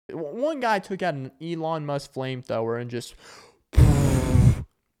one guy took out an Elon Musk flamethrower and just, all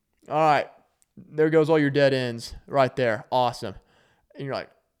right, there goes all your dead ends right there. Awesome. And you're like,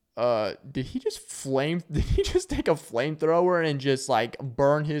 did he just take a flamethrower and just like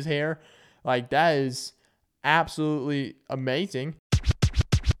burn his hair? Like, that is absolutely amazing.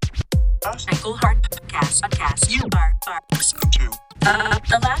 Cycle Hard Podcast. You are listening to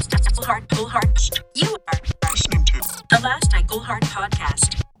the last Cycle Hard You are listening to the last Cycle Hard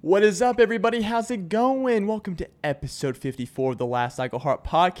Podcast. What is up, everybody? How's it going? Welcome to episode 54 of the Last Cycle Heart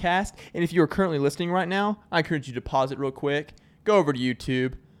Podcast. And if you are currently listening right now, I encourage you to pause it real quick, go over to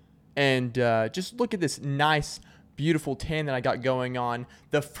YouTube, and just look at this nice, beautiful tan that I got going on.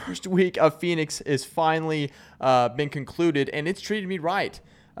 The first week of Phoenix is finally been concluded, and it's treated me right.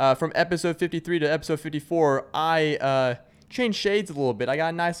 From episode 53 to episode 54, I changed shades a little bit. I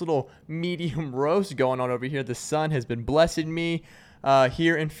got a nice little medium roast going on over here. The sun has been blessing me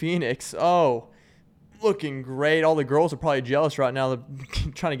here in Phoenix. Oh, looking great. All the girls are probably jealous right now.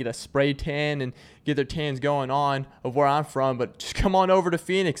 They're trying to get a spray tan and get their tans going on of where I'm from. But just come on over to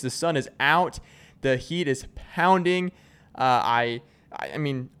Phoenix. The sun is out. The heat is pounding. I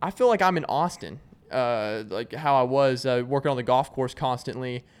mean, I feel like I'm in Austin. Like how I was working on the golf course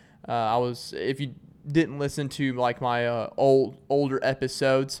constantly. If you didn't listen to like my older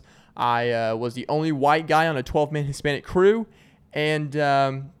episodes, I was the only white guy on a 12-man Hispanic crew, and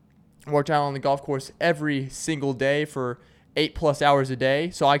worked out on the golf course every single day for 8+ hours a day.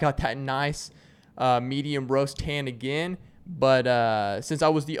 So I got that nice medium roast tan again. But since I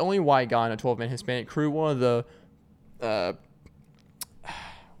was the only white guy on a 12-man Hispanic crew, one of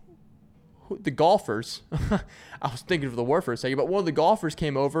the golfers, I was thinking of the word for a second, but one of the golfers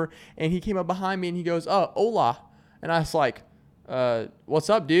came over, and he came up behind me, and he goes, "Oh, hola," and I was like, "What's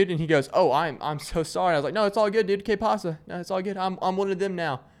up, dude?" And he goes, "Oh, I'm so sorry." I was like, "No, it's all good, dude. Que pasa? No, it's all good. I'm one of them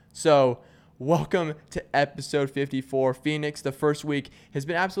now." So, welcome to episode 54. Phoenix, the first week has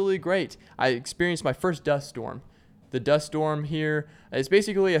been absolutely great. I experienced my first dust storm. The dust storm here is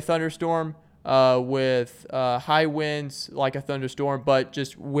basically a thunderstorm with high winds like a thunderstorm, but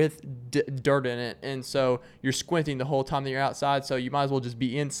just with dirt in it. And so you're squinting the whole time that you're outside, so you might as well just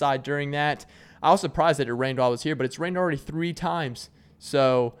be inside during that. I was surprised that it rained while I was here, but it's rained already 3 times.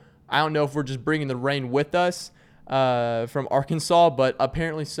 So I don't know if we're just bringing the rain with us from Arkansas, but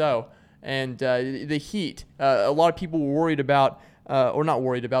apparently so. And the heat, a lot of people were worried about, or not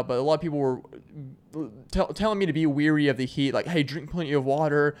worried about, but a lot of people were telling me to be weary of the heat, like, hey, drink plenty of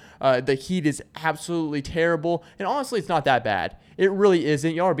water. The heat is absolutely terrible. And honestly, it's not that bad. It really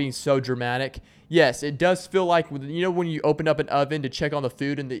isn't. Y'all are being so dramatic. Yes, it does feel like, you know, when you open up an oven to check on the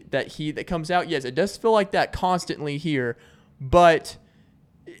food and that heat that comes out. Yes, it does feel like that constantly here, but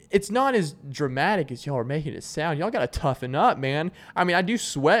it's not as dramatic as y'all are making it sound. Y'all got to toughen up, man. I mean, I do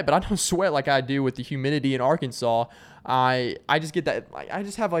sweat, but I don't sweat like I do with the humidity in Arkansas. I just get that, I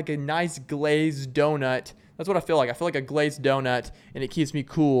just have like a nice glazed donut. That's what I feel like. I feel like a glazed donut, and it keeps me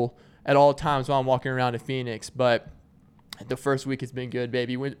cool at all times while I'm walking around in Phoenix. But the first week has been good,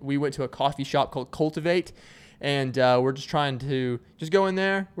 baby. We went to a coffee shop called Cultivate, and we're just trying to just go in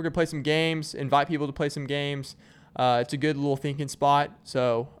there. We're going to play some games, invite people to play some games. It's a good little thinking spot,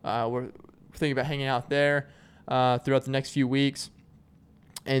 so we're thinking about hanging out there throughout the next few weeks.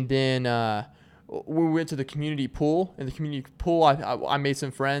 And then we went to the community pool. In the community pool, I made some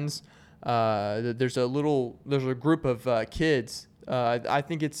friends. There's a group of kids. I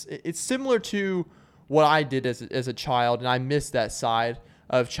think it's similar to what I did as a child, and I miss that side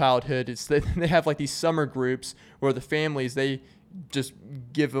of childhood. They have like these summer groups where the families, they just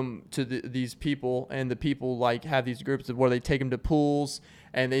give them to these people, and the people like have these groups where they take them to pools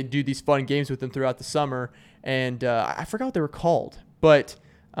and they do these fun games with them throughout the summer. And I forgot what they were called, but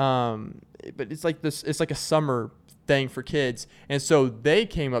it's like this. It's like a summer thing for kids, and so they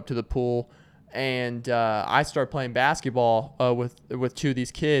came up to the pool, and I started playing basketball with 2 of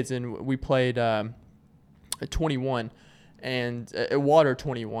these kids, and we played 21 and water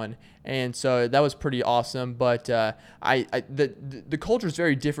 21, and so that was pretty awesome. But the culture is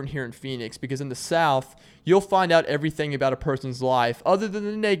very different here in Phoenix, because in the South you'll find out everything about a person's life other than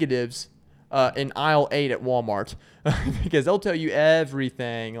the negatives in aisle 8 at Walmart, because they'll tell you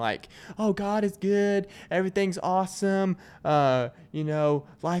everything, like, oh, God is good, everything's awesome,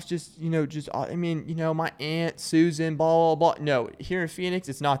 life's just, my Aunt Susan, blah, blah, blah. No, here in Phoenix,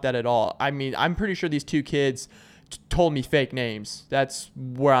 it's not that at all. I mean, I'm pretty sure these 2 kids told me fake names. That's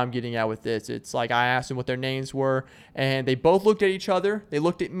where I'm getting at with this. It's like I asked them what their names were, and they both looked at each other, they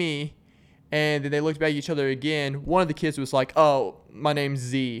looked at me, And then they looked back at each other again. One of the kids was like, "Oh, my name's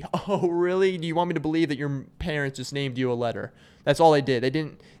Z." "Oh, really? Do you want me to believe that your parents just named you a letter?" That's all they did. They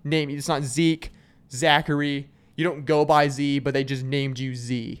didn't name you. It's not Zeke, Zachary. You don't go by Z, but they just named you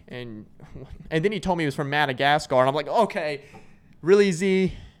Z. And then he told me he was from Madagascar. And I'm like, okay, really,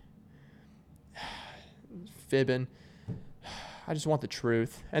 Z? Fibbing. I just want the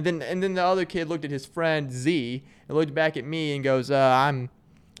truth. And then the other kid looked at his friend Z and looked back at me and goes, "I'm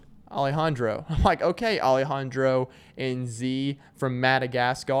Alejandro." I'm like, "Okay, Alejandro and Z from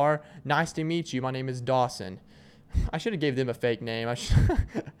Madagascar. Nice to meet you. My name is Dawson." I should have gave them a fake name. I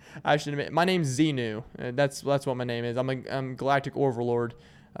should have. My name's Xenu. That's what my name is. I'm Galactic Overlord,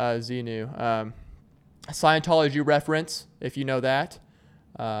 Xenu. Scientology reference, if you know that.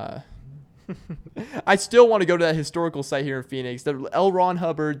 I still want to go to that historical site here in Phoenix. The L. Ron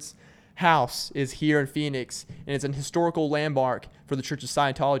Hubbard's house is here in Phoenix, and it's an historical landmark for the Church of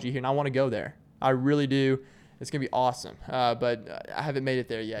Scientology here, and I want to go there. I really do. It's going to be awesome, but I haven't made it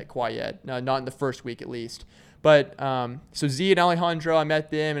there yet, quite yet. No, not in the first week at least. But so Z and Alejandro, I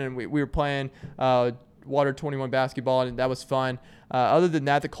met them, and we were playing Water 21 basketball, and that was fun. Other than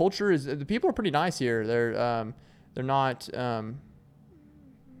that, the people are pretty nice here. They're not.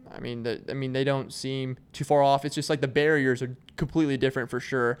 They don't seem too far off. It's just like the barriers are completely different for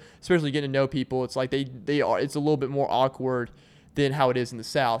sure. Especially getting to know people, it's like they are. It's a little bit more awkward than how it is in the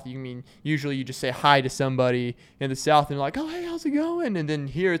South. Usually you just say hi to somebody in the South and they're like, "Oh, hey, how's it going?" And then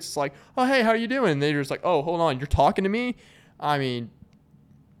here it's like, "Oh, hey, how are you doing?" And they're just like, "Oh, hold on, you're talking to me?"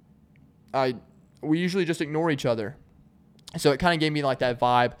 We usually just ignore each other. So it kind of gave me like that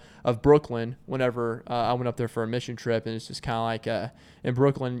vibe of Brooklyn whenever I went up there for a mission trip. And it's just kind of like in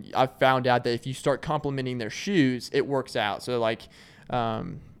Brooklyn, I found out that if you start complimenting their shoes, it works out. So like I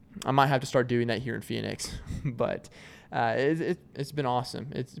might have to start doing that here in Phoenix. But it's been awesome.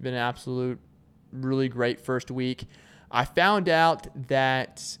 It's been an absolute really great first week. I found out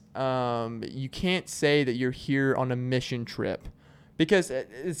that you can't say that you're here on a mission trip because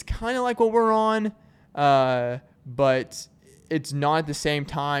it's kind of like what we're on, but it's not at the same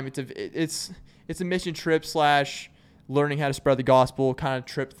time. It's a mission trip / learning how to spread the gospel kind of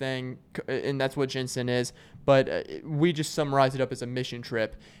trip thing, and that's what Jensen is. But we just summarize it up as a mission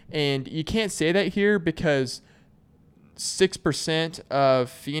trip, and you can't say that here because 6% of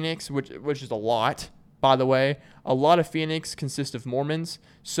Phoenix, which is a lot, by the way, a lot of Phoenix consists of Mormons.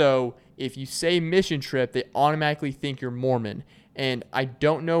 So if you say mission trip, they automatically think you're Mormon, and I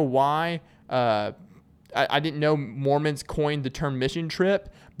don't know why. I didn't know Mormons coined the term mission trip,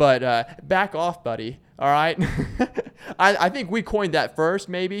 but back off, buddy. All right. I think we coined that first,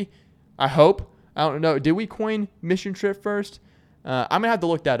 maybe. I hope. I don't know. Did we coin mission trip first? I'm going to have to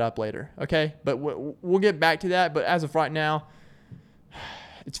look that up later, okay? But we'll get back to that. But as of right now,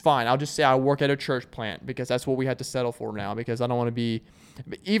 it's fine. I'll just say I work at a church plant because that's what we had to settle for now because I don't want to be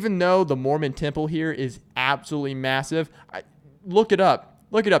 – even though the Mormon temple here is absolutely massive, look it up.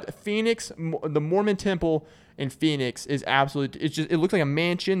 Look it up. Phoenix, the Mormon temple in Phoenix is absolutely. It looks like a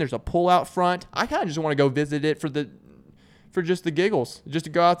mansion. There's a pull out front. I kind of just want to go visit it for just the giggles, just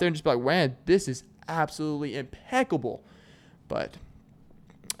to go out there and just be like, "Man, this is absolutely impeccable." But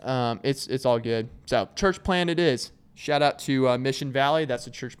it's all good. So church plant it is. Shout out to Mission Valley. That's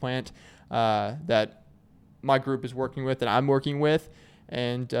a church plant that my group is working with, that I'm working with,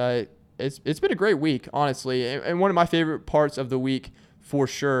 and it's been a great week, honestly. And one of my favorite parts of the week, for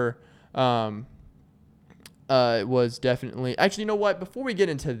sure, was definitely... Actually, you know what? Before we get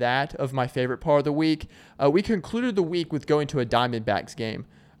into that, of my favorite part of the week, we concluded the week with going to a Diamondbacks game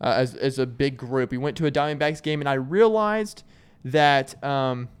as a big group. We went to a Diamondbacks game, and I realized that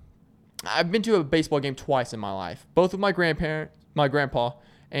I've been to a baseball game twice in my life, both with my grandpa,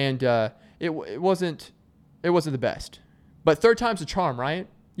 and it wasn't the best. But third time's a charm, right?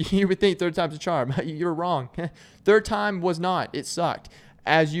 You would think third time's a charm. You're wrong. Third time was not. It sucked.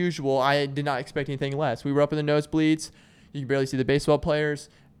 As usual, I did not expect anything less. We were up in the nosebleeds. You could barely see the baseball players,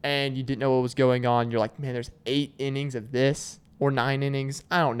 and you didn't know what was going on. You're like, man, there's 8 innings of this or 9 innings.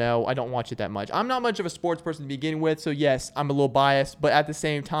 I don't know. I don't watch it that much. I'm not much of a sports person to begin with, so yes, I'm a little biased. But at the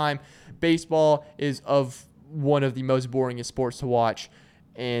same time, baseball is one of the most boringest sports to watch,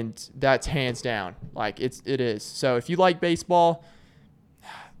 and that's hands down. Like, it is. So if you like baseball...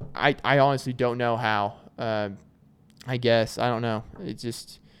 I honestly don't know how. I guess. I don't know. It's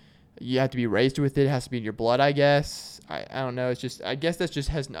just, you have to be raised with it. It has to be in your blood, I guess. I don't know. It's just, I guess that's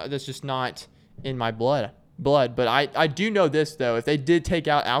just not in my blood. But I do know this, though. If they did take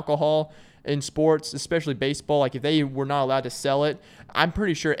out alcohol in sports, especially baseball, like if they were not allowed to sell it, I'm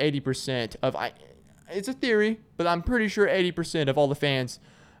pretty sure 80% of, it's a theory, but I'm pretty sure 80% of all the fans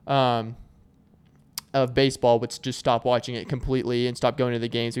of baseball would just stop watching it completely and stop going to the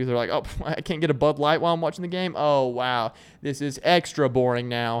games because they're like, oh, I can't get a Bud Light while I'm watching the game. Oh, wow, this is extra boring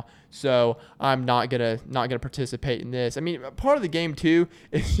now. So I'm not gonna participate in this. I mean, part of the game too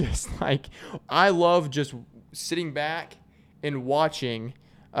is just like I love just sitting back and watching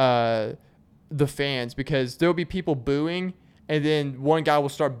the fans because there'll be people booing. And then one guy will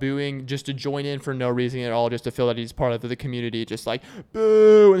start booing just to join in for no reason at all, just to feel that he's part of the community, just like,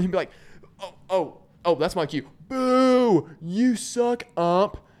 boo. And he'd be like, oh, that's my cue. Boo, you suck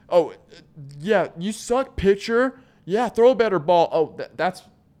up. Oh, yeah, you suck pitcher. Yeah, throw a better ball. That's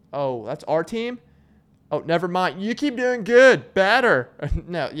our team. Oh, never mind. You keep doing good. Batter.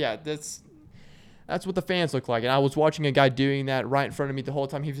 No, yeah, that's what the fans look like. And I was watching a guy doing that right in front of me the whole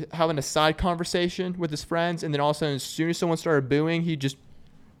time. He was having a side conversation with his friends, and then all of a sudden, as soon as someone started booing, he'd just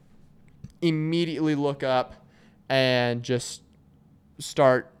immediately look up and just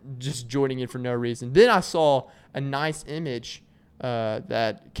start just joining in for no reason. Then I saw a nice image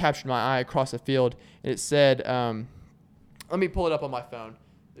that captured my eye across the field, and it said, let me pull it up on my phone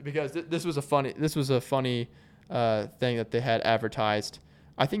because this was a funny thing that they had advertised.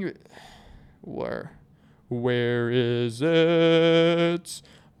 I think where is it?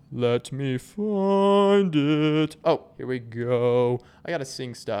 Let me find it. Oh, here we go. I gotta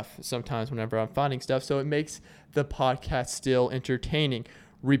sing stuff sometimes whenever I'm finding stuff, so it makes the podcast still entertaining.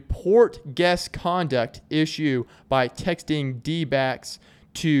 Report guest conduct issue by texting D-backs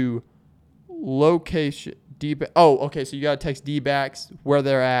to location D-back. Oh, okay, so you gotta text D-backs where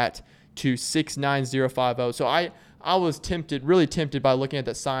they're at to 69050. So I was really tempted by looking at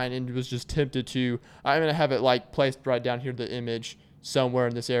that sign and was just tempted to, I'm going to have it like placed right down here, the image somewhere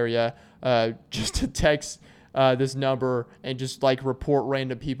in this area, just to text this number and just like report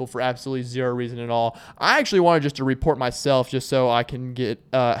random people for absolutely zero reason at all. I actually wanted just to report myself just so I can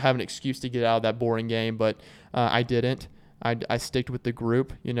have an excuse to get out of that boring game, but I didn't. I sticked with the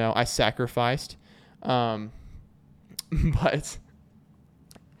group, I sacrificed. But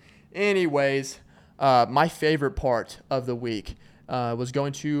anyways, my favorite part of the week was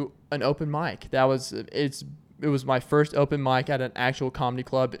going to an open mic. It was my first open mic at an actual comedy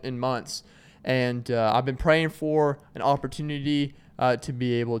club in months, and I've been praying for an opportunity to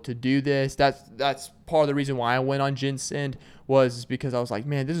be able to do this. That's part of the reason why I went on Ginsend was because I was like,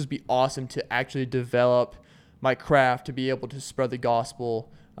 man, this would be awesome to actually develop my craft, to be able to spread the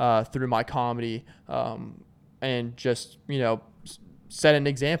gospel through my comedy, and just set an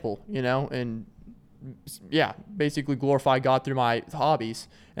example, and basically glorify God through my hobbies.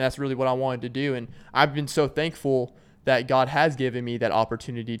 And that's really what I wanted to do. And I've been so thankful that God has given me that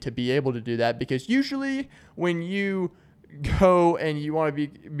opportunity to be able to do that, because usually when you go and you want to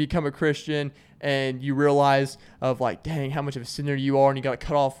become a Christian and you realize of like, dang, how much of a sinner you are, and you got to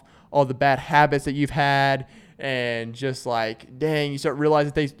cut off all the bad habits that you've had, and just like, dang, you start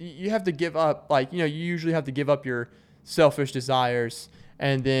realizing you have to give up, like, you usually have to give up your selfish desires,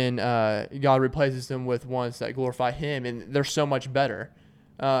 and then God replaces them with ones that glorify Him, and they're so much better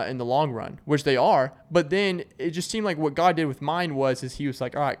in the long run, which they are. But then it just seemed like what God did with mine is He was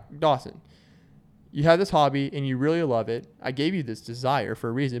like, all right, Dawson, you have this hobby and you really love it. I gave you this desire for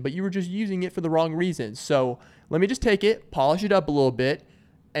a reason, but you were just using it for the wrong reason. So let me just take it, polish it up a little bit,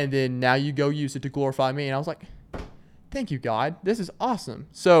 and then now you go use it to glorify me. And I was like, thank you, God. This is awesome.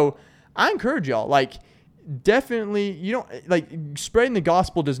 So I encourage y'all, like, definitely, you don't, like, spreading the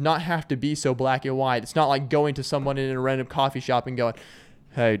gospel does not have to be so black and white. It's not like going to someone in a random coffee shop and going,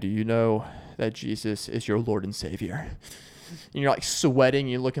 hey, do you know that Jesus is your Lord and Savior? And you're like sweating,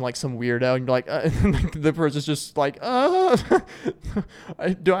 you're looking like some weirdo, and you're like, the person's just like,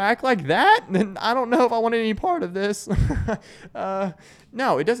 do I act like that? Then I don't know if I want any part of this.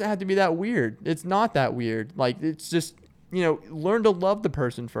 No, it doesn't have to be that weird. It's not that weird. Like, it's just, learn to love the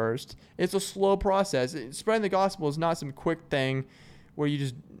person first. It's a slow process. Spreading the gospel is not some quick thing where you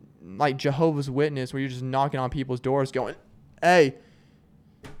just, like Jehovah's Witness, where you're just knocking on people's doors going, hey,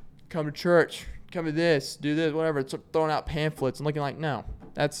 come to church, come to this, do this, whatever. It's throwing out pamphlets and looking like, no,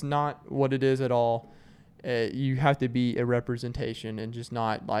 that's not what it is at all. You have to be a representation and just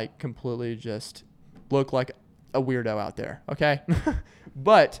not like completely just look like a weirdo out there. Okay.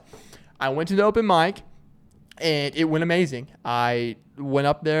 But I went to the open mic and it went amazing. I went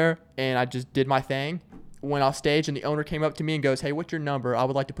up there and I just did my thing, went off stage, and the owner came up to me and goes, hey, what's your number? I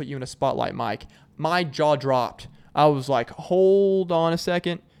would like to put you in a spotlight mic. My jaw dropped. I was like, hold on a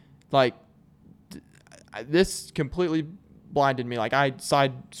second. Like, this completely blinded me. Like, I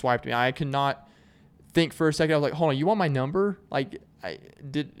side swiped me. I could not think for a second. I was like, hold on, you want my number? Like,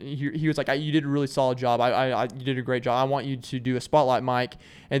 he was like, you did a really solid job. You did a great job. I want you to do a spotlight mic.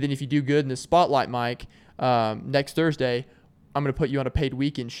 And then if you do good in the spotlight mic, next Thursday, I'm going to put you on a paid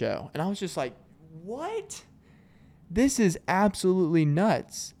weekend show. And I was just like, what? This is absolutely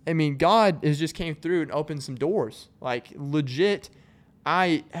nuts. I mean, God has just came through and opened some doors. Like, legit,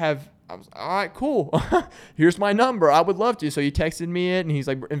 I was all right, cool. Here's my number. I would love to. So he texted me it, and he's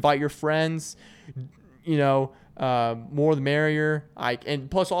like, invite your friends, more the merrier.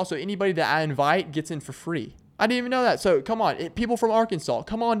 And plus also anybody that I invite gets in for free. I didn't even know that. So come on, people from Arkansas,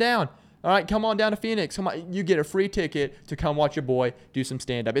 come on down. All right, come on down to Phoenix. Come on, you get a free ticket to come watch your boy do some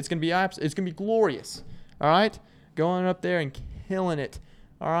stand-up. It's gonna be glorious. All right, going up there and killing it.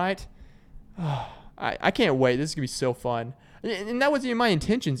 All right, I can't wait. This is gonna be so fun. And that wasn't even my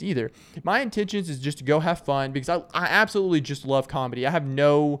intentions either. My intentions is just to go have fun because I absolutely just love comedy. I have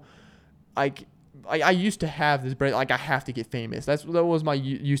no, I used to have this brain, like I have to get famous. That was my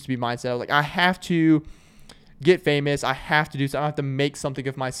used to be mindset. I was like, I have to get famous. I have to do something. I have to make something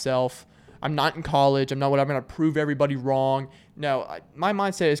of myself. I'm not in college. I'm not going to prove everybody wrong. No, my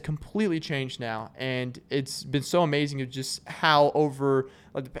mindset has completely changed now. And it's been so amazing of just how over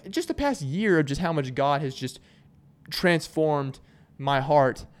just the past year of just how much God has just transformed my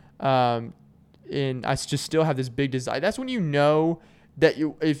heart. And I just still have this big desire. That's when you know that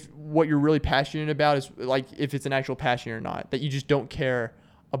if what you're really passionate about is like if it's an actual passion or not, that you just don't care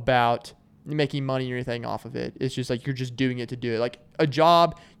about making money or anything off of it. It's just like you're just doing it to do it. Like a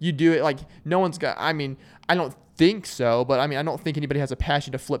job, you do it. Like no one's got, I don't think so, but I don't think anybody has a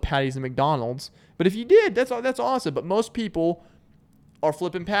passion to flip patties at McDonald's. But if you did, that's awesome. But most people are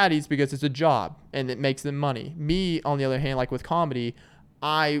flipping patties because it's a job and it makes them money. Me, on the other hand, like with comedy,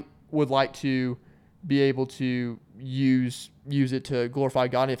 I would like to be able to use it to glorify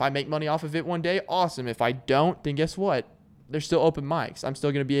God. And if I make money off of it one day, awesome. If I don't, then guess what? There's still open mics. I'm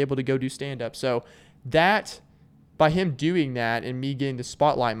still going to be able to go do stand-up. So that, by him doing that and me getting the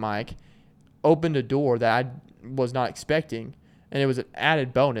spotlight mic, opened a door that I was not expecting. And it was an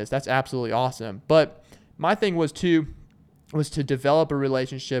added bonus. That's absolutely awesome. But my thing was to develop a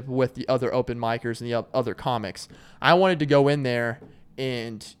relationship with the other open micers and the other comics. I wanted to go in there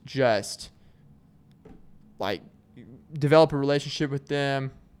and just like develop a relationship with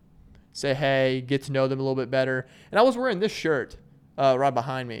them, say hey, get to know them a little bit better. And I was wearing this shirt right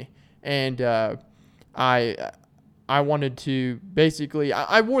behind me, and I wanted to basically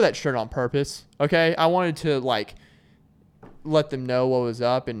I wore that shirt on purpose. Okay, I wanted to like let them know what was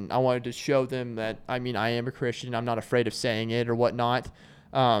up, and I wanted to show them that I am a Christian. I'm not afraid of saying it or whatnot.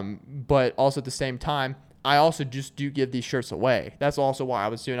 But also at the same time, I also just do give these shirts away. That's also why I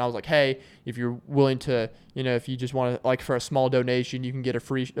was doing. I was like, hey, if you're willing to, if you just want to, like, for a small donation, you can get a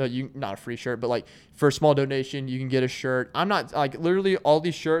free, not a free shirt, but like for a small donation, you can get a shirt. I'm not like literally all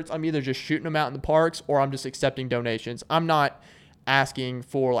these shirts. I'm either just shooting them out in the parks or I'm just accepting donations. I'm not asking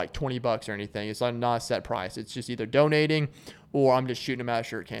for like $20 or anything. It's not a set price. It's just either donating or I'm just shooting them out of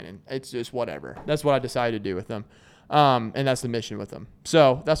shirt cannon. It's just whatever. That's what I decided to do with them. And that's the mission with them.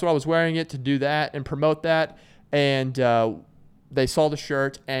 So that's what I was wearing it to do that and promote that. And they saw the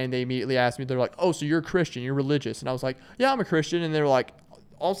shirt and they immediately asked me, they're like, oh, so you're a Christian, you're religious. And I was like, yeah, I'm a Christian. And they were like,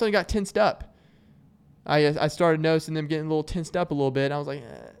 all of a sudden got tensed up. I started noticing them getting a little tensed up a little bit. And I was like,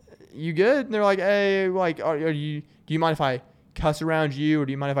 you good? And they're like, hey, like, do you mind if I cuss around you? Or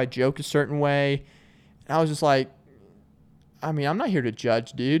do you mind if I joke a certain way? And I was just like, I'm not here to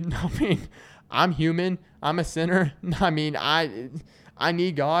judge, dude. I'm human. I'm a sinner. I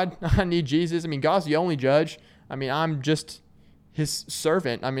need God. I need Jesus. God's the only judge. I'm just his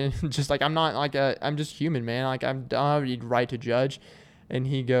servant. Just like I'm just human, man. Like I don't have any right to judge. And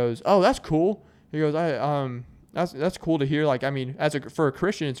he goes, oh, that's cool. He goes, that's cool to hear. Like, for a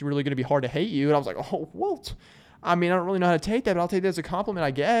Christian, it's really going to be hard to hate you. And I was like, oh, what? I don't really know how to take that, but I'll take that as a compliment,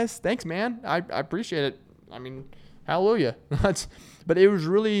 I guess. Thanks, man. I appreciate it. Hallelujah. But it was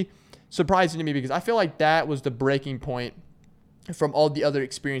really surprising to me because I feel like that was the breaking point from all the other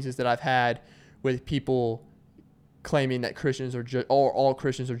experiences that I've had with people claiming that Christians are all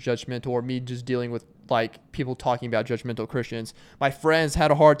Christians are judgmental, or me just dealing with like people talking about judgmental Christians. My friends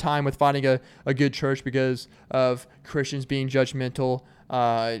had a hard time with finding a good church because of Christians being judgmental,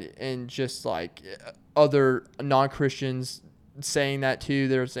 and just like other non-Christians saying that too.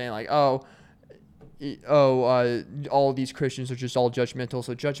 They're saying like, all these Christians are just all judgmental.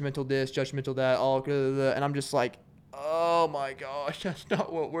 So judgmental this, judgmental that, all blah, blah, blah. And I'm just like, oh my gosh, that's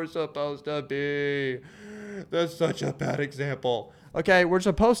not what we're supposed to be. That's such a bad example. Okay, we're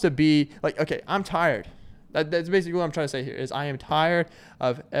supposed to be like, okay, I'm tired. That's basically what I'm trying to say here is I am tired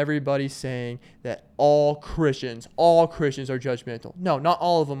of everybody saying that all Christians are judgmental. No, not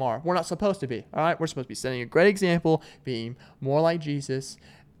all of them are. We're not supposed to be. All right, we're supposed to be setting a great example, being more like Jesus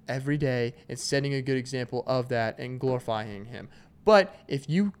every day, and setting a good example of that and glorifying him. But if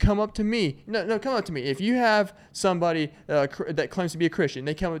you come up to me, come up to me. If you have somebody that claims to be a Christian,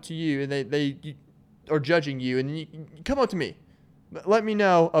 they come up to you and they are judging you, and you come up to me. Let me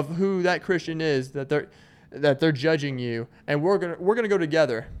know of who that Christian is that they're judging you, and we're gonna go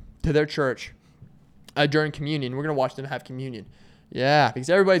together to their church during communion. We're gonna watch them have communion. Yeah, because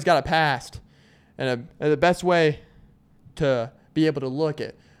everybody's got a past, and the best way to be able to look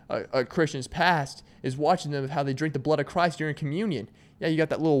at a Christian's past is watching them of how they drink the blood of Christ during communion. Yeah, you got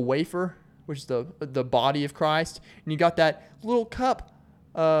that little wafer, which is the body of Christ, and you got that little cup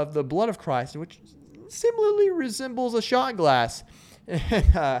of the blood of Christ, which similarly resembles a shot glass.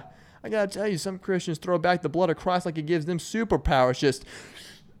 And I gotta tell you, some Christians throw back the blood of Christ like it gives them superpowers. Just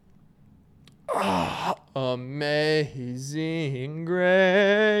amazing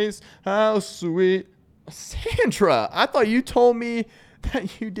grace, how sweet. Sandra, I thought you told me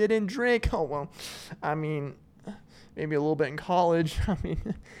that you didn't drink. Oh, well, I mean, maybe a little bit in college. I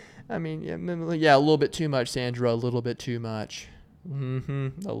mean, yeah, a little bit too much, Sandra, a little bit too much.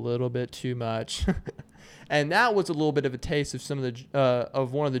 A little bit too much. And that was a little bit of a taste of some of the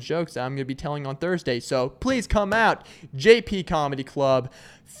of one of the jokes that I'm going to be telling on Thursday. So please come out, JP Comedy Club,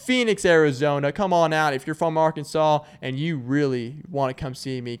 Phoenix, Arizona. Come on out if you're from Arkansas and you really want to come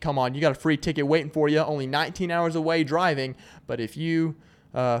see me. Come on, you got a free ticket waiting for you. Only 19 hours away driving, but if you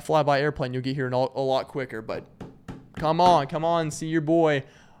fly by airplane, you'll get here a lot quicker. But come on, see your boy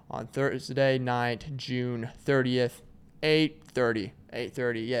on Thursday night, June 30th.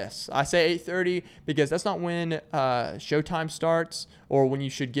 8:30, yes. I say 8:30 because that's not when showtime starts or when you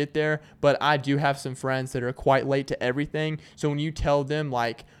should get there, but I do have some friends that are quite late to everything. So when you tell them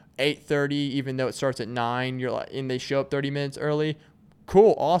like 8:30, even though it starts at 9, you're like, and they show up 30 minutes early,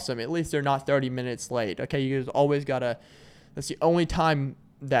 cool, awesome. At least they're not 30 minutes late. Okay, you guys always gotta. That's the only time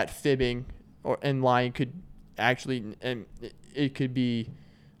that fibbing or and lying could actually, and it could be.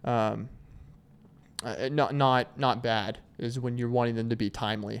 Not bad is when you're wanting them to be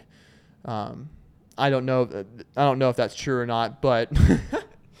timely. I don't know if that's true or not, but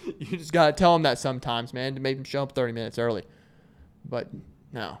you just gotta tell them that sometimes, man, to make them show up 30 minutes early. But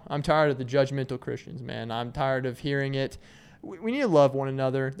no, I'm tired of the judgmental Christians, man. I'm tired of hearing it. We need to love one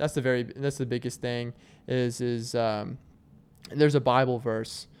another. That's the biggest thing. Is there's a Bible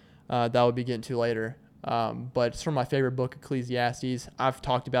verse that we'll be getting to later, but it's from my favorite book, Ecclesiastes. I've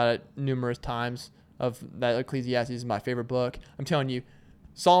talked about it numerous times. Of that, Ecclesiastes is my favorite book. I'm telling you,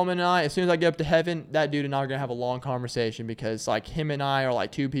 Solomon and I, as soon as I get up to heaven, that dude and I are going to have a long conversation because like him and I are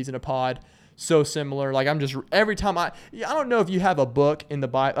like two peas in a pod, so similar. Like I'm just, every time I don't know if you have a book in the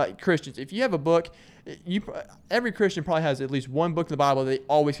Bible, like Christians, if you have a book, every Christian probably has at least one book in the Bible that they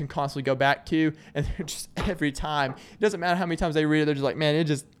always can constantly go back to, and they're just every time, it doesn't matter how many times they read it, they're just like, man, it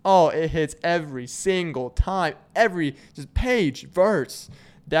hits every single time, every just page, verse.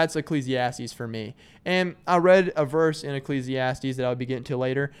 That's Ecclesiastes for me. And I read a verse in Ecclesiastes that I'll be getting to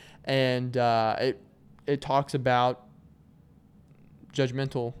later, and it talks about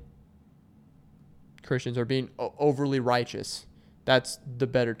judgmental Christians or being overly righteous. That's the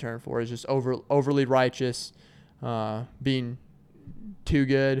better term for it. It's just overly righteous, being too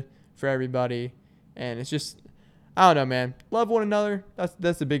good for everybody. And it's just, I don't know, man. Love one another.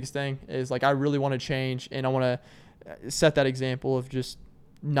 That's the biggest thing is like I really want to change, and I want to set that example of just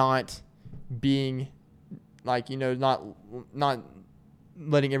not being like, not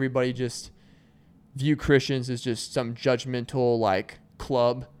letting everybody just view Christians as just some judgmental like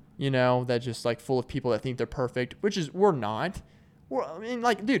club, that just like full of people that think they're perfect, which is we're not.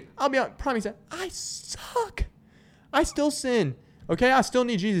 Dude, I'll be on prime example. I suck. I still sin. Okay, I still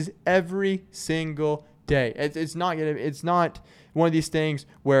need Jesus every single day. It's not one of these things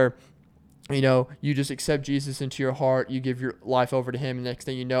where you just accept Jesus into your heart, you give your life over to him, and next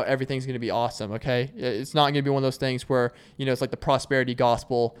thing you know, everything's going to be awesome, okay? It's not going to be one of those things where, it's like the prosperity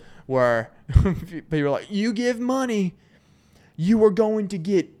gospel where people are like, you give money, you are going to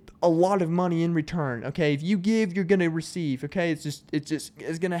get a lot of money in return, okay? If you give, you're going to receive, okay?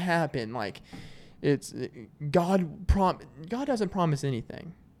 It's going to happen. Like, God doesn't promise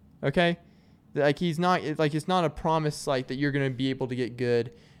anything, okay? Like, it's not a promise like that you're going to be able to get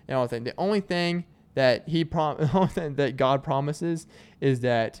good. The only thing that that God promises is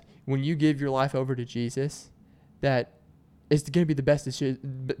that when you give your life over to Jesus, that it's going to be the best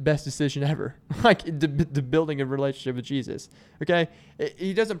decision ever. Like the building a relationship with Jesus. Okay,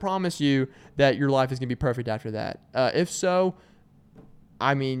 he doesn't promise you that your life is going to be perfect after that. If so,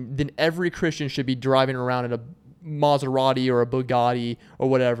 I mean, then every Christian should be driving around in a Maserati or a Bugatti or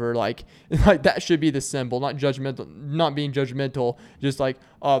whatever. Like that should be the symbol, not being judgmental. Just like,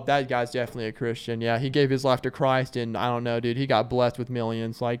 oh, that guy's definitely a Christian. Yeah, he gave his life to Christ, and I don't know, dude, he got blessed with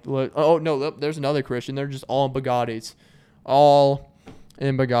millions. Like, look, oh no, there's another Christian. They're just all in Bugattis, all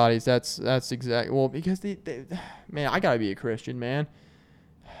in Bugattis. That's exactly, well, because they man, I gotta be a Christian, man.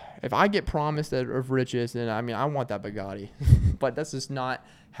 If I get promised that of riches, then I mean, I want that Bugatti. But that's just not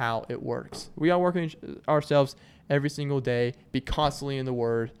how it works. We gotta work on ourselves every single day, be constantly in the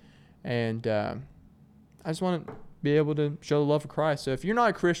Word, and I just want to be able to show the love of Christ. So if you're not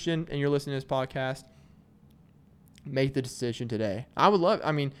a Christian and you're listening to this podcast, make the decision today. I would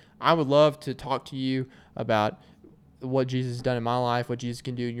love to talk to you about what Jesus has done in my life, what Jesus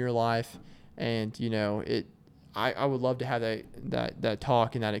can do in your life, and I would love to have that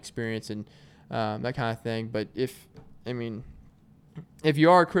talk and that experience and that kind of thing. But if you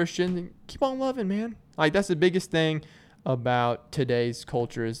are a Christian, then keep on loving, man. Like, that's the biggest thing about today's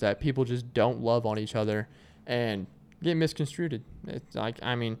culture is that people just don't love on each other and get misconstrued. It's like,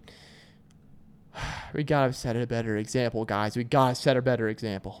 we got to set a better example, guys. We got to set a better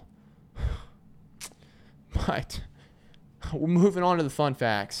example. But we're moving on to the fun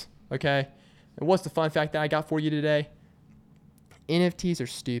facts, okay? And what's the fun fact that I got for you today? NFTs are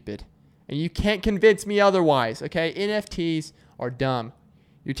stupid. And you can't convince me otherwise, okay? NFTs are dumb.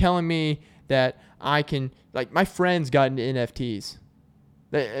 You're telling me that I can, like, my friends got into NFTs.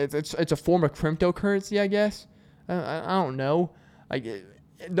 It's a form of cryptocurrency, I guess. I don't know. Like,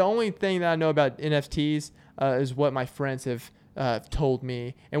 the only thing that I know about NFTs is what my friends have told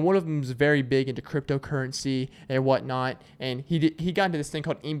me. And one of them is very big into cryptocurrency and whatnot. And he got into this thing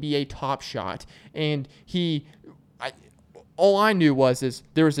called NBA Top Shot. And all I knew is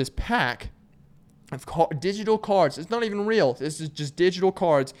there was this pack of digital cards. It's not even real. This is just digital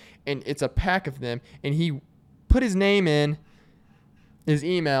cards, and it's a pack of them. And he put his name in, his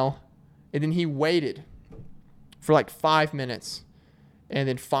email, and then he waited for like 5 minutes. And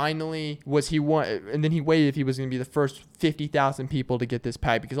then finally and then he waited if he was going to be the first 50,000 people to get this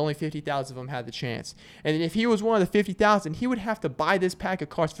pack, because only 50,000 of them had the chance. And then if he was one of the 50,000, he would have to buy this pack of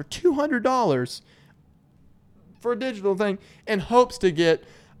cards for $200 for a digital thing in hopes to get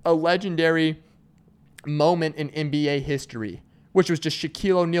a legendary moment in NBA history, which was just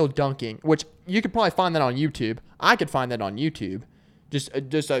Shaquille O'Neal dunking, which you could probably find that on YouTube. I could find that on YouTube. Just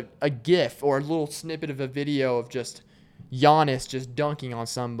a GIF or a little snippet of a video of just Giannis just dunking on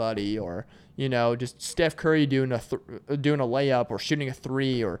somebody, or just Steph Curry doing a layup or shooting a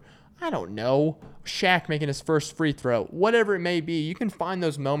three, or I don't know, Shaq making his first free throw, whatever it may be. You can find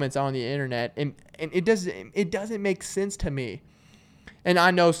those moments on the internet, and it doesn't make sense to me. And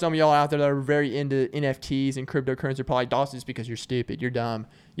I know some of y'all out there that are very into NFTs and cryptocurrency are probably like, Dawson, it's because you're stupid, you're dumb,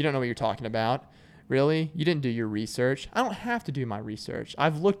 you don't know what you're talking about. Really? You didn't do your research? I don't have to do my research.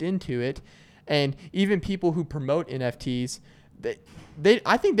 I've looked into it. And even people who promote NFTs,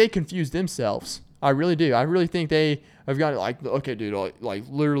 I think they confuse themselves. I really do. I really think they have got like, okay, dude, like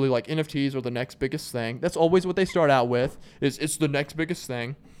literally like NFTs are the next biggest thing. That's always what they start out with. It's the next biggest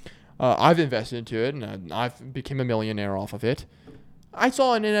thing. I've invested into it, and I've become a millionaire off of it. I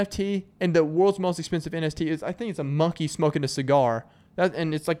saw an NFT, and the world's most expensive NFT is, I think it's a monkey smoking a cigar.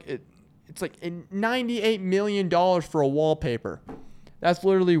 And it's like $98 million for a wallpaper. That's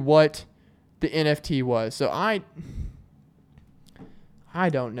literally what the NFT was. So I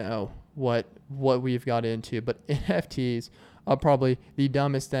don't know what we've got into, but NFTs are probably the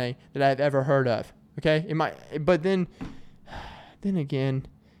dumbest thing that I've ever heard of. Okay, but then again,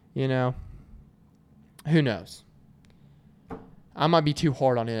 who knows? I might be too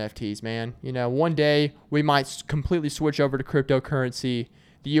hard on NFTs, man. One day we might completely switch over to cryptocurrency.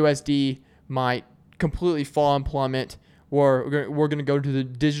 The USD might completely fall and plummet. We're going to go to the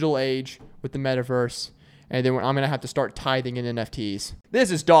digital age with the metaverse, and then I'm going to have to start tithing in NFTs.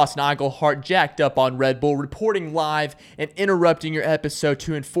 This is Dawson Eichelhart, jacked up on Red Bull, reporting live and interrupting your episode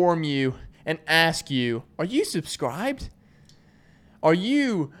to inform you and ask you, are you subscribed? Are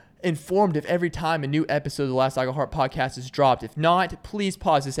you informed of every time a new episode of the Last Eichelhart podcast is dropped? If not, please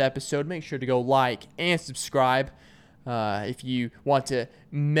pause this episode. Make sure to go like and subscribe. If you want to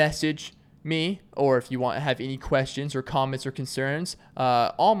message me, or if you want to have any questions or comments or concerns,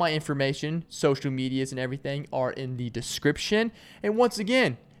 all my information, social medias and everything are in the description. And once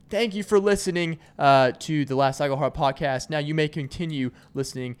again, thank you for listening to the Last Eichelhart podcast. Now you may continue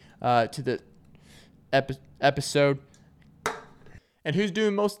listening to the episode. And who's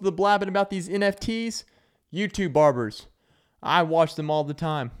doing most of the blabbing about these NFTs? YouTube barbers. I watch them all the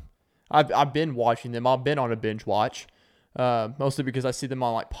time. I've been watching them. I've been on a binge watch. Mostly because I see them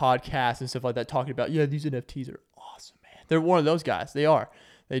on like podcasts and stuff like that talking about, yeah, these NFTs are awesome, man. They're one of those guys. They are.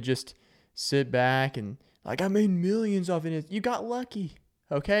 They just sit back and like, I made millions off it. You got lucky.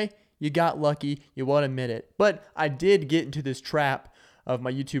 Okay? You got lucky. You won't admit it. But I did get into this trap of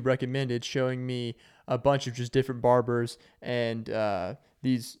my YouTube recommended showing me a bunch of just different barbers and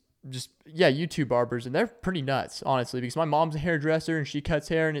these just, YouTube barbers. And they're pretty nuts, honestly, because my mom's a hairdresser and she cuts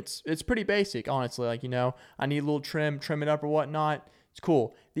hair and it's pretty basic, honestly. Like, I need a little trim it up or whatnot. It's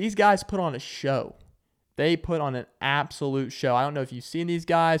cool. These guys put on a show. They put on an absolute show. I don't know if you've seen these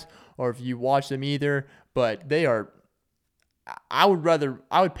guys or if you watch them either, but they are, I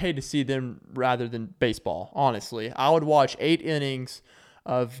would pay to see them rather than baseball, honestly. I would watch 8 innings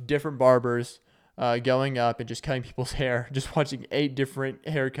of different barbers going up and just cutting people's hair, just watching 8 different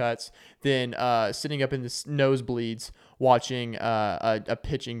haircuts, then sitting up in the nosebleeds watching a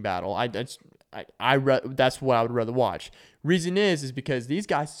pitching battle. That's what I would rather watch. Reason is because these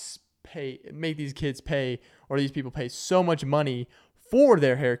guys make these kids pay, or these people pay so much money for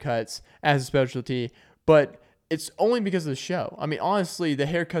their haircuts as a specialty, but it's only because of the show. I mean, honestly, the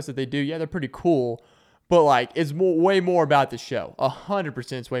haircuts that they do, they're pretty cool, but like it's way more about the show.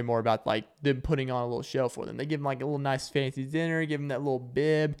 100% it's way more about like them putting on a little show for them. They give them like a little nice fancy dinner, give them that little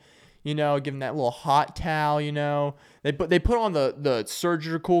bib, give them that little hot towel, They put on the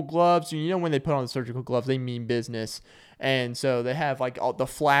surgical gloves. When they put on the surgical gloves, they mean business. And so they have like all the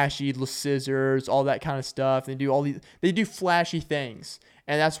flashy scissors, all that kind of stuff. They do flashy things.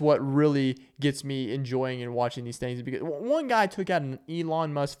 And that's what really gets me enjoying and watching these things. Because one guy took out an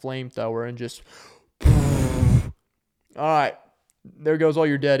Elon Musk flamethrower and just, all right, there goes all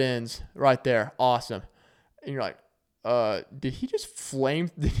your dead ends right there. Awesome. And you're like, did he just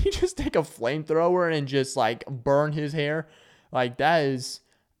take a flamethrower and just like burn his hair? Like, that is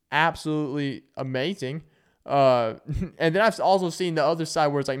absolutely amazing. And then I've also seen the other side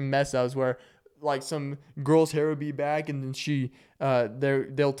where it's like mess ups, where like some girl's hair would be back and then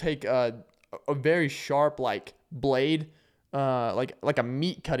they'll take a very sharp like blade, like a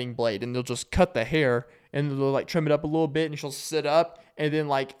meat cutting blade, and they'll just cut the hair and they'll like trim it up a little bit, and she'll sit up and then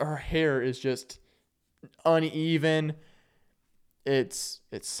like her hair is just uneven. It's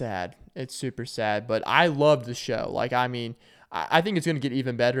sad. It's super sad, but I love the show. Like, I mean, I think it's going to get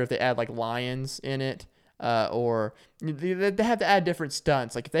even better if they add like lions in it. Or they have to add different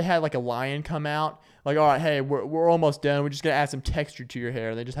stunts. Like if they had like a lion come out, like, all right, hey, we're almost done. We're just going to add some texture to your hair.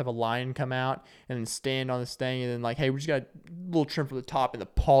 And they just have a lion come out and then stand on this thing. And then like, hey, we just got a little trim from the top, and the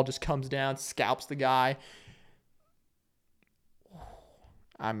paw just comes down, scalps the guy.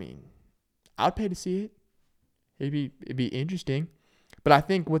 I mean, I'd pay to see it. It'd be interesting. But I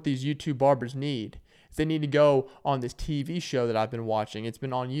think what these YouTube barbers need, they need to go on this TV show that I've been watching. It's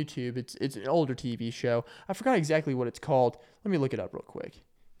been on YouTube. It's an older TV show. I forgot exactly what it's called. Let me look it up real quick.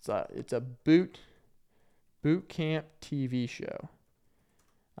 It's a boot camp TV show.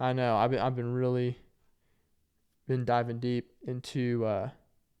 I know. I've been really diving deep into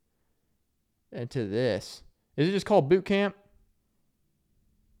this. Is it just called Boot Camp?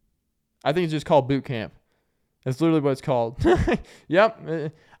 I think it's just called Boot Camp. That's literally what it's called.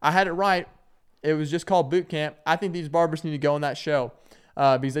 Yep, I had it right. It was just called Boot Camp. I think these barbers need to go on that show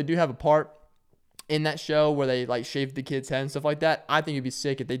because they do have a part in that show where they like shave the kid's head and stuff like that. I think it'd be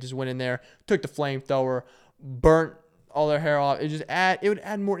sick if they just went in there, took the flamethrower, burnt all their hair off. It would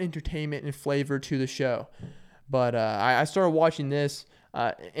add more entertainment and flavor to the show. But I started watching this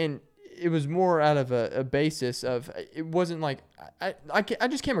and it was more out of a basis of, it wasn't like I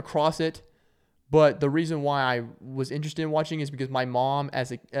just came across it. But the reason why I was interested in watching is because my mom,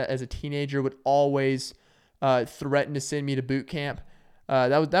 as a teenager, would always threaten to send me to boot camp.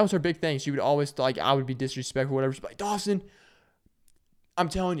 That was her big thing. She would always like I would be disrespectful or whatever. She'd be like, Dawson, I'm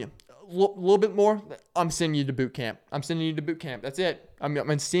telling you, a little bit more, I'm sending you to boot camp. I'm sending you to boot camp. That's it. I'm going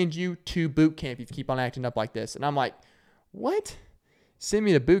to send you to boot camp if you keep on acting up like this. And I'm like, what? Send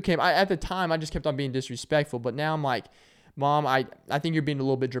me to boot camp? At the time, I just kept on being disrespectful. But now I'm like, Mom, I think you're being a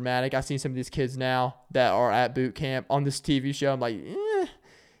little bit dramatic. I've seen some of these kids now that are at boot camp on this TV show. I'm like,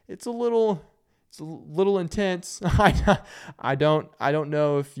 it's a little intense. I don't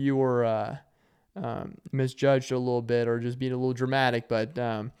know if you were misjudged a little bit or just being a little dramatic, but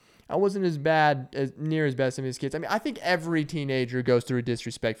I wasn't near as bad as some of these kids. I mean, I think every teenager goes through a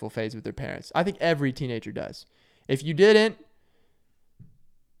disrespectful phase with their parents. I think every teenager does. If you didn't,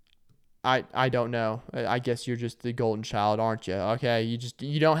 I don't know. I guess you're just the golden child, aren't you? Okay,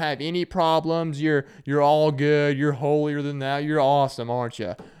 you don't have any problems. You're all good. You're holier than that. You're awesome, aren't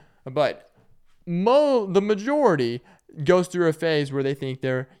you? But the majority goes through a phase where they think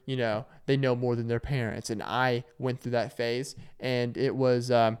they know more than their parents, and I went through that phase, and it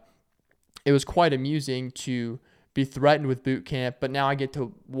was quite amusing to be threatened with boot camp, but now I get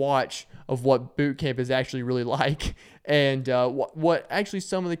to watch of what boot camp is actually really like, and what actually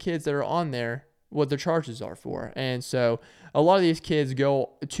some of the kids that are on there, what their charges are for. And so a lot of these kids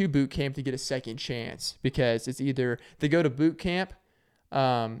go to boot camp to get a second chance, because it's either they go to boot camp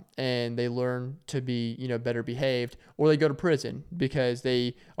and they learn to be, better behaved, or they go to prison because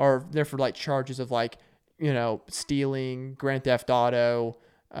they are there for like charges of like, stealing, Grand Theft Auto,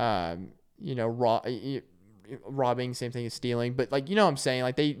 robbing, same thing as stealing, but like, what I'm saying,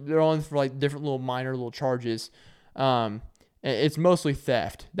 like they're on for like different little minor little charges. It's mostly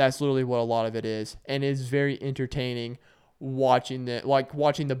theft. That's literally what a lot of it is. And it's very entertaining watching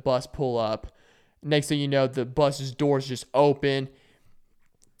the bus pull up. Next thing you know, the bus's doors just open.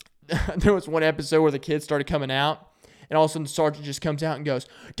 There was one episode where the kids started coming out, and all of a sudden the sergeant just comes out and goes,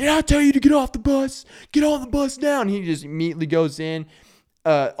 "Did I tell you to get off the bus? Get on the bus now." And he just immediately goes in.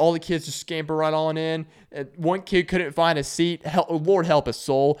 All the kids just scamper right on in. One kid couldn't find a seat. Lord help his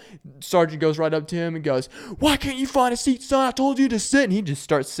soul. Sergeant goes right up to him and goes, "Why can't you find a seat, son? I told you to sit." And he just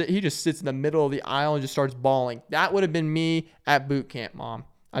sits in the middle of the aisle and just starts bawling. That would have been me at boot camp, Mom.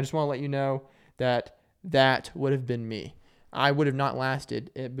 I just want to let you know that would have been me. I would have not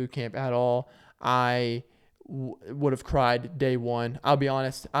lasted at boot camp at all. I would have cried day one. I'll be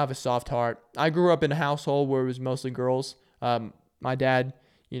honest, I have a soft heart. I grew up in a household where it was mostly girls. My dad,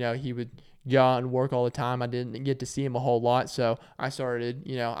 he would go out and work all the time. I didn't get to see him a whole lot, so I started,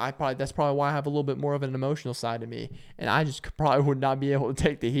 that's probably why I have a little bit more of an emotional side to me, and I just probably would not be able to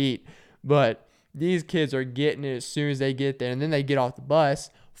take the heat. But these kids are getting it as soon as they get there, and then they get off the bus.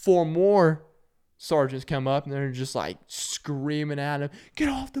 4 more sergeants come up, and they're just like screaming at them, "Get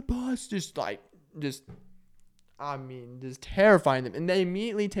off the bus!" Just terrifying them. And they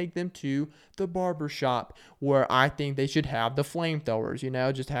immediately take them to the barber shop, where I think they should have the flamethrowers,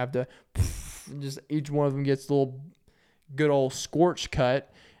 just have just each one of them gets a little good old scorch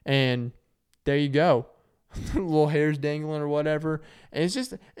cut, and there you go. Little hairs dangling or whatever. And it's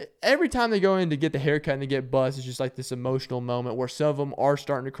just, every time they go in to get the haircut and they get buzzed, it's just like this emotional moment where some of them are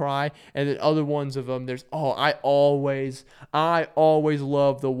starting to cry, and then other ones of them, I always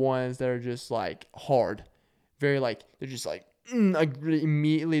love the ones that are just like hard. Very like, they're just like,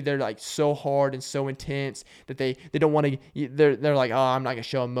 immediately they're like so hard and so intense that they don't want to, they're like, "Oh, I'm not going to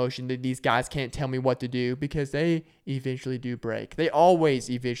show emotion. These guys can't tell me what to do," because they eventually do break. They always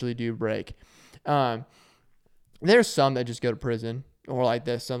eventually do break. There's some that just go to prison, or like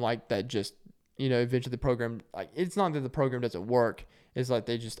there's some like that just, eventually the program, like, it's not that the program doesn't work. It's like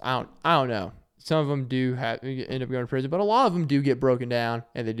they just, I don't know. Some of them do end up going to prison, but a lot of them do get broken down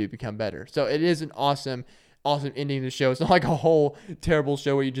and they do become better. So it is an awesome ending to the show. It's not like a whole terrible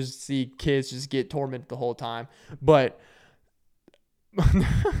show where you just see kids just get tormented the whole time. But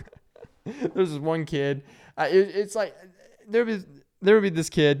there's this one kid. It's like there would be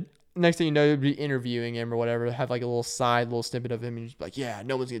this kid. Next thing you know, you'd be interviewing him or whatever, have like a little snippet of him, and he's like, "Yeah,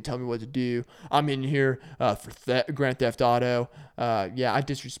 no one's going to tell me what to do. I'm in here for Grand Theft Auto. Yeah, I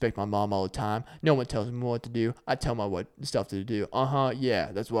disrespect my mom all the time. No one tells me what to do. I tell my what stuff to do.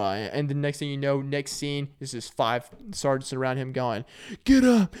 Yeah, that's why I am." And the next thing you know, next scene, is just 5 sergeants around him going, "Get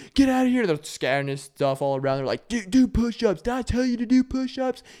up, get out of here." They're scattering his stuff all around. They're like, do push-ups. Did I tell you to do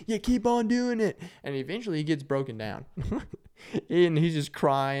push-ups? Yeah, keep on doing it. And eventually he gets broken down. And he's just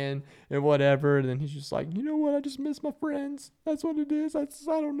crying and whatever, and then he's just like, "You know what? I just miss my friends. That's what it is. I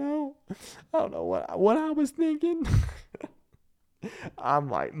don't know. I don't know what I was thinking." I'm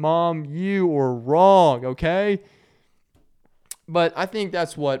like, "Mom, you were wrong, okay?" But I think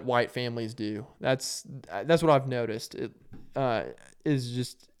that's what white families do. That's what I've noticed. It is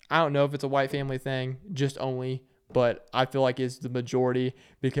just, I don't know if it's a white family thing, just only, but I feel like it's the majority,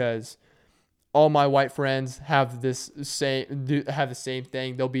 because all my white friends have the same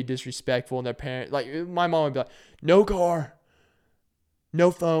thing. They'll be disrespectful, and their parents, like my mom would be like, "No car,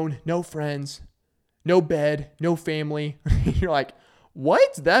 no phone, no friends, no bed, no family." You're like,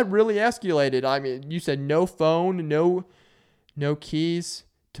 "What? That really escalated." I mean, you said no phone, no keys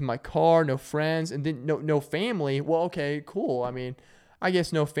to my car, no friends, and then no family. Well, okay, cool. I mean, I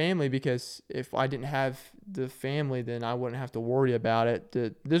guess no family, because if I didn't have the family, then I wouldn't have to worry about it.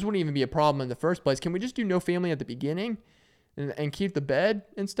 This wouldn't even be a problem in the first place. Can we just do no family at the beginning and keep the bed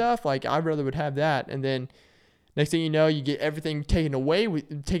and stuff? Like, I rather would have that. And then Next thing you know, you get everything taken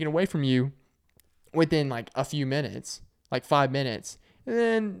away from you within like a few minutes, like 5 minutes. And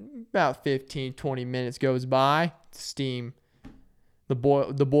then about 15, 20 minutes goes by. Steam, the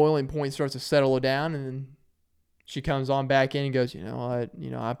boiling point starts to settle down, and then she comes on back in and goes, you know what?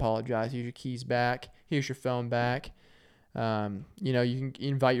 I apologize. Here's your keys back. Here's your phone back. You can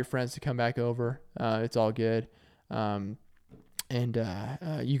invite your friends to come back over. It's all good. And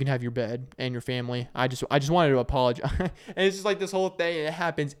you can have your bed and your family. I just wanted to apologize. And it's just like this whole thing, and it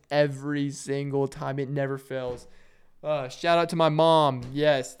happens every single time. It never fails. Shout out to my mom.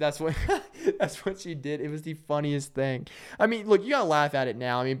 Yes, that's what she did. It was the funniest thing. I mean, look, you gotta laugh at it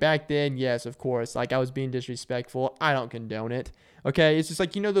now. I mean, back then, yes, of course, like I was being disrespectful. I don't condone it. Okay, it's just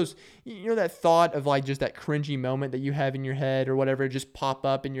like that thought of like just that cringy moment that you have in your head or whatever, just pop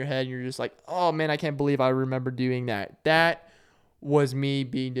up in your head, and you're just like, oh man, I can't believe I remember doing that. That was me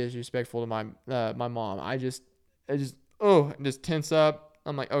being disrespectful to my mom. I just tense up.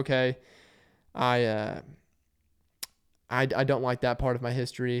 I'm like, okay, I don't like that part of my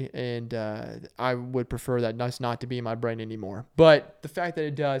history, and I would prefer that not to be in my brain anymore. But the fact that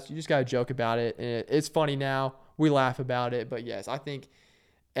it does, you just got to joke about it, and it's funny now. We laugh about it, but yes, I think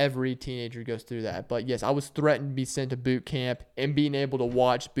every teenager goes through that. But yes, I was threatened to be sent to boot camp, and being able to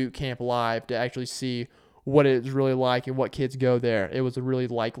watch boot camp live to actually see what it's really like and what kids go there. It was a really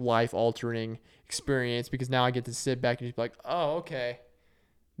like life-altering experience, because now I get to sit back and just be like, oh, okay,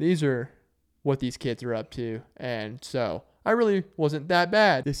 these are what these kids are up to. And so I really wasn't that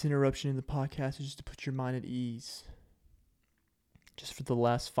bad. This interruption in the podcast is just to put your mind at ease. Just for the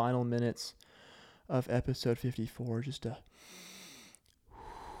last final minutes of episode 54, just to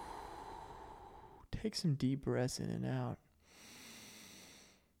take some deep breaths in and out.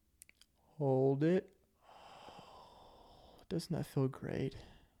 Hold it. Doesn't that feel great?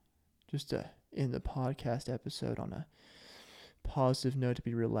 Just to end the podcast episode on a positive note, to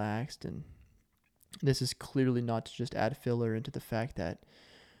be relaxed. And this is clearly not to just add filler into the fact that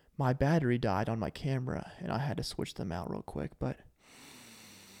my battery died on my camera and I had to switch them out real quick. But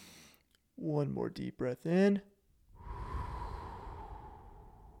one more deep breath in.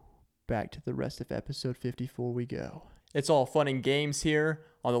 Back to the rest of episode 54 we go. It's all fun and games here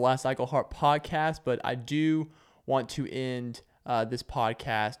on the Last Cycle Heart podcast, but I do want to end this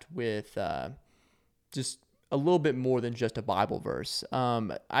podcast with just a little bit more than just a Bible verse.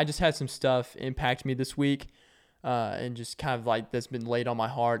 I just had some stuff impact me this week, and just kind of like that's been laid on my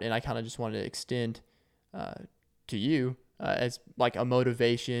heart, and I kind of just wanted to extend to you as like a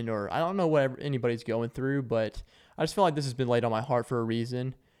motivation, or I don't know what anybody's going through, but I just feel like this has been laid on my heart for a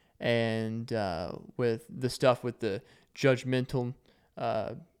reason. And with the stuff with the judgmentalness,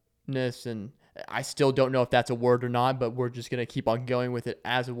 and I still don't know if that's a word or not, but we're just going to keep on going with it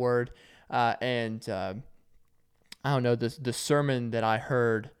as a word. And I don't know, the sermon that I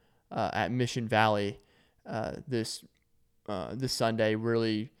heard at Mission Valley this Sunday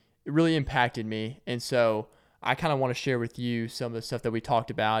really impacted me. And so I kind of want to share with you some of the stuff that we talked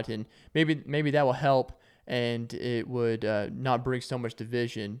about, and maybe that will help, and it would not bring so much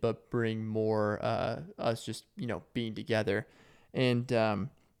division, but bring more us just being together. And I'm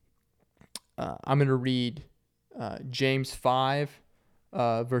going to read James 5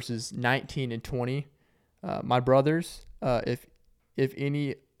 verses 19 and 20. My brothers, if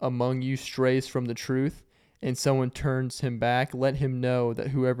any among you strays from the truth, and someone turns him back, let him know that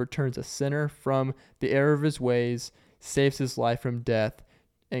whoever turns a sinner from the error of his ways saves his life from death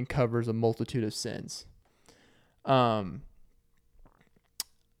and covers a multitude of sins. That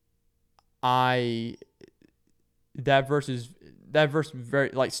verse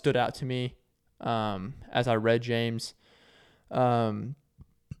very stood out to me as I read James,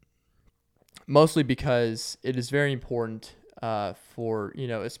 mostly because it is very important for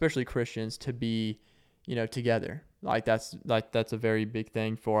especially Christians to be together. That's a very big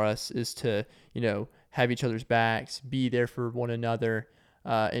thing for us, is to have each other's backs, be there for one another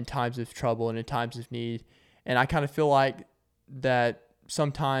in times of trouble and in times of need. And I kind of feel like that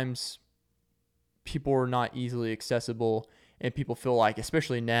sometimes people are not easily accessible, and people feel like,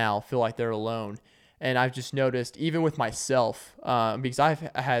 especially now, feel like they're alone. And I've just noticed, even with myself, because I've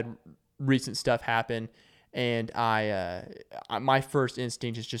had recent stuff happen, and my first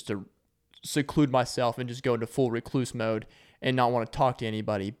instinct is just to seclude myself and just go into full recluse mode and not want to talk to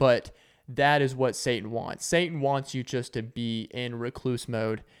anybody. But that is what Satan wants. Satan wants you just to be in recluse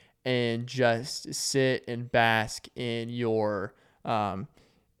mode and just sit and bask in your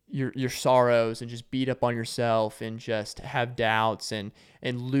sorrows, and just beat up on yourself, and just have doubts and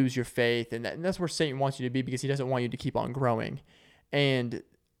lose your faith. And that's where Satan wants you to be, because he doesn't want you to keep on growing. And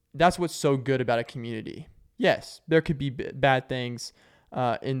that's what's so good about a community. yes, there could be bad things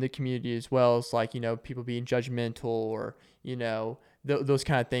in the community as well as like, people being judgmental or, those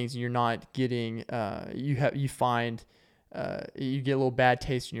kind of things. You're not getting, you get a little bad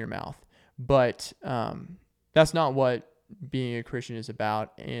taste in your mouth, but that's not what being a Christian is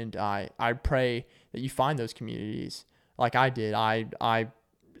about. And I pray that you find those communities like I did. I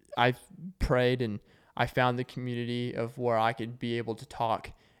prayed and I found the community of where I could be able to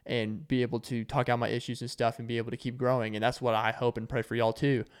talk and be able to talk out my issues and stuff and be able to keep growing. And that's what I hope and pray for y'all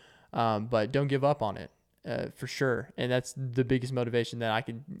too. But don't give up on it, for sure. And that's the biggest motivation that I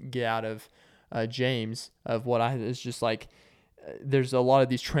could get out of James of it's just like, there's a lot of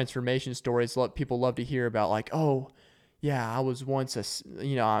these transformation stories people love to hear about, like, oh yeah, I was once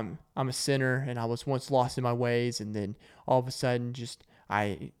I'm a sinner and I was once lost in my ways. And then all of a sudden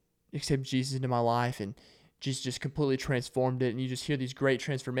I accepted Jesus into my life and Jesus just completely transformed it. And you just hear these great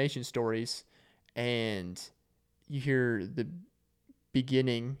transformation stories and you hear the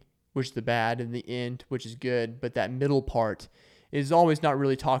beginning, which is the bad, and the end, which is good. But that middle part is always not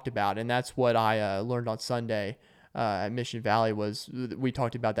really talked about. And that's what I learned on Sunday at Mission Valley. We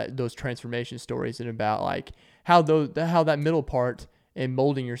talked about those transformation stories and about like how that middle part and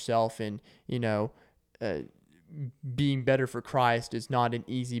molding yourself and, being better for Christ is not an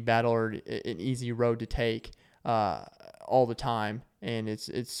easy battle or an easy road to take all the time. And it's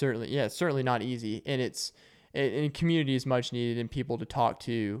certainly not easy. And community is much needed and people to talk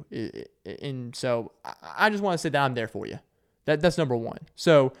to. And so I just want to say that I'm there for you. That's number one.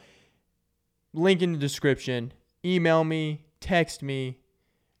 So link in the description, email me, text me,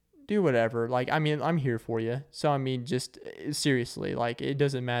 do whatever. Like, I mean, I'm here for you. So, I mean, just seriously, like, it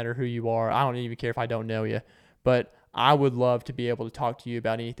doesn't matter who you are. I don't even care if I don't know you, but I would love to be able to talk to you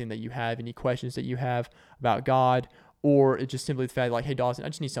about anything that you have, any questions that you have about God, or it's just simply the fact like, hey, Dawson, I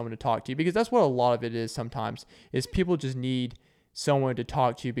just need someone to talk to you, because that's what a lot of it is sometimes, is people just need someone to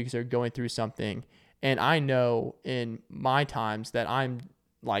talk to because they're going through something. And I know in my times that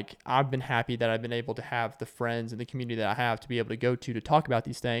I've been happy that I've been able to have the friends and the community that I have to be able to go to talk about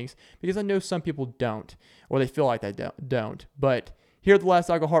these things, because I know some people don't, or they feel like they don't. But here at the Last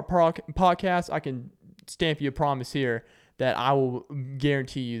Cycle Heart podcast, I can stamp you a promise here that I will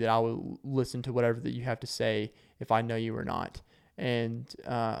guarantee you that I will listen to whatever that you have to say if I know you or not. And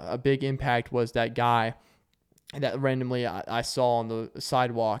a big impact was that guy that randomly I saw on the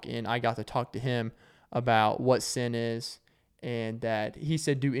sidewalk, and I got to talk to him about what sin is. And that he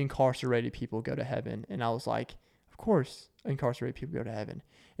said, do incarcerated people go to heaven? And I was like, of course, incarcerated people go to heaven.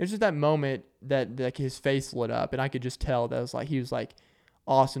 It was just that moment that like his face lit up, and I could just tell that he was like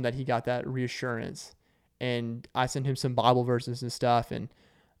awesome that he got that reassurance. And I sent him some Bible verses and stuff, and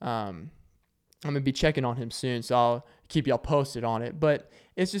I'm going to be checking on him soon, so I'll keep y'all posted on it. But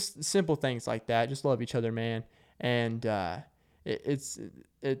it's just simple things like that. Just love each other, man. And it's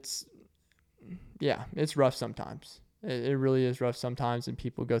rough sometimes. It really is rough sometimes, and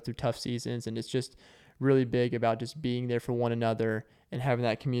people go through tough seasons, and it's just really big about just being there for one another and having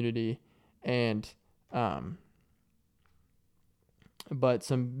that community. And but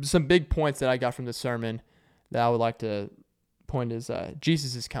some big points that I got from the sermon that I would like to point is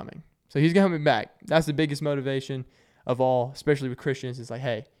Jesus is coming. So he's coming back. That's the biggest motivation of all, especially with Christians. It's like,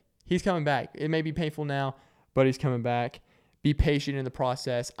 hey, he's coming back. It may be painful now, but he's coming back. Be patient in the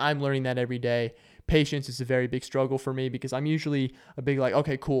process. I'm learning that every day. Patience is a very big struggle for me, because I'm usually a big like,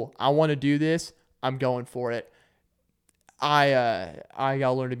 okay, cool, I want to do this, I'm going for it. I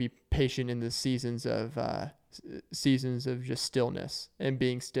gotta learn to be patient in the seasons of just stillness and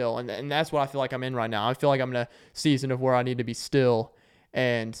being still, and that's what I feel like I'm in right now. I feel like I'm in a season of where I need to be still,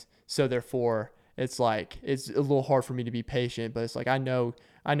 and so therefore it's like it's a little hard for me to be patient. But it's like I know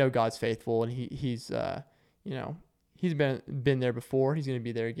God's faithful, and he's he's been there before. He's gonna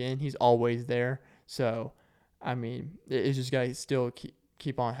be there again. He's always there. So, I mean, it's just got to still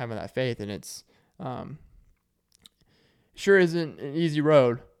keep on having that faith. And it's sure isn't an easy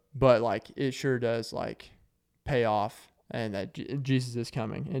road, but like it sure does like pay off, and that Jesus is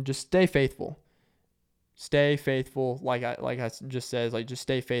coming. And just stay faithful. Stay faithful. Like I just says, like just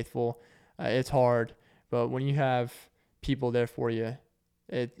stay faithful. It's hard, but when you have people there for you,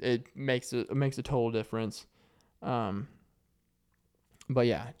 it makes a total difference. But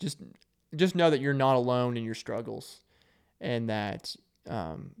yeah, just know that you're not alone in your struggles, and that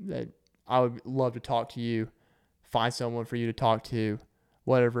that I would love to talk to you, find someone for you to talk to,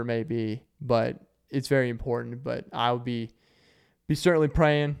 whatever it may be. But it's very important. But I would be certainly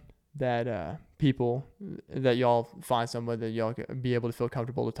praying that that y'all find someone that y'all be able to feel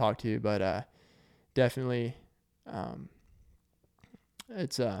comfortable to talk to. But definitely,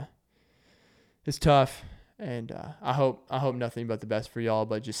 it's tough. And I hope nothing but the best for y'all.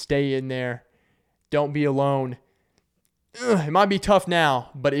 But just stay in there. Don't be alone. It might be tough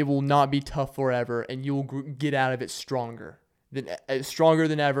now, but it will not be tough forever, and you will get out of it stronger than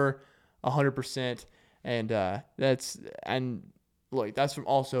ever, 100%. And that's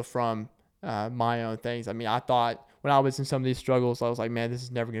from my own things. I mean, I thought when I was in some of these struggles, I was like, man, this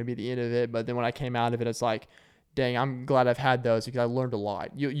is never going to be the end of it. But then when I came out of it, it's like, dang, I'm glad I've had those because I learned a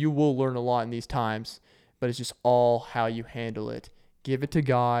lot. You will learn a lot in these times, but it's just all how you handle it. Give it to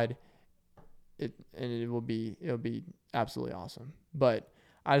God, it'll be absolutely awesome. But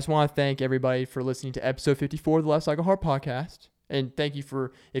I just want to thank everybody for listening to episode 54 of the Left Cycle Heart podcast. And thank you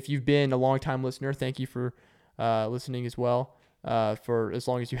if you've been a long time listener, thank you for listening as well. For as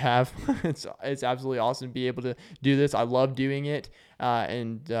long as you have. It's absolutely awesome to be able to do this. I love doing it.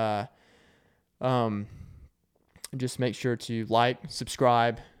 Just make sure to like,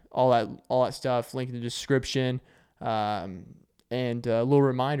 subscribe, all that stuff, link in the description. And a little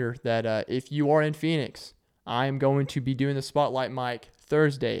reminder that if you are in Phoenix, I am going to be doing the Spotlight Mic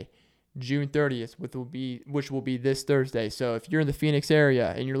Thursday, June 30th, which will be this Thursday. So if you're in the Phoenix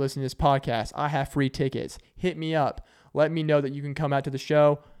area and you're listening to this podcast, I have free tickets. Hit me up. Let me know that you can come out to the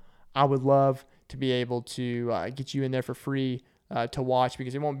show. I would love to be able to get you in there for free to watch,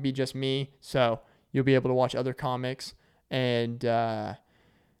 because it won't be just me. So you'll be able to watch other comics and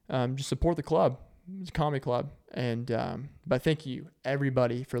just support the club. It's a comedy club. But thank you,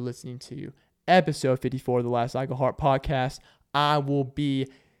 everybody, for listening to episode 54 of the Last Cycle Heart podcast. I will be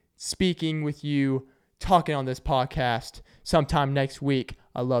speaking with you, talking on this podcast sometime next week.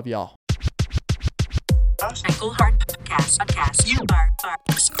 I love y'all. Cycle Heart podcast. You are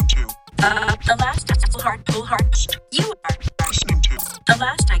listening to the Last Cycle Heart podcast. You are listening to the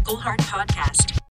Last Cycle Heart podcast.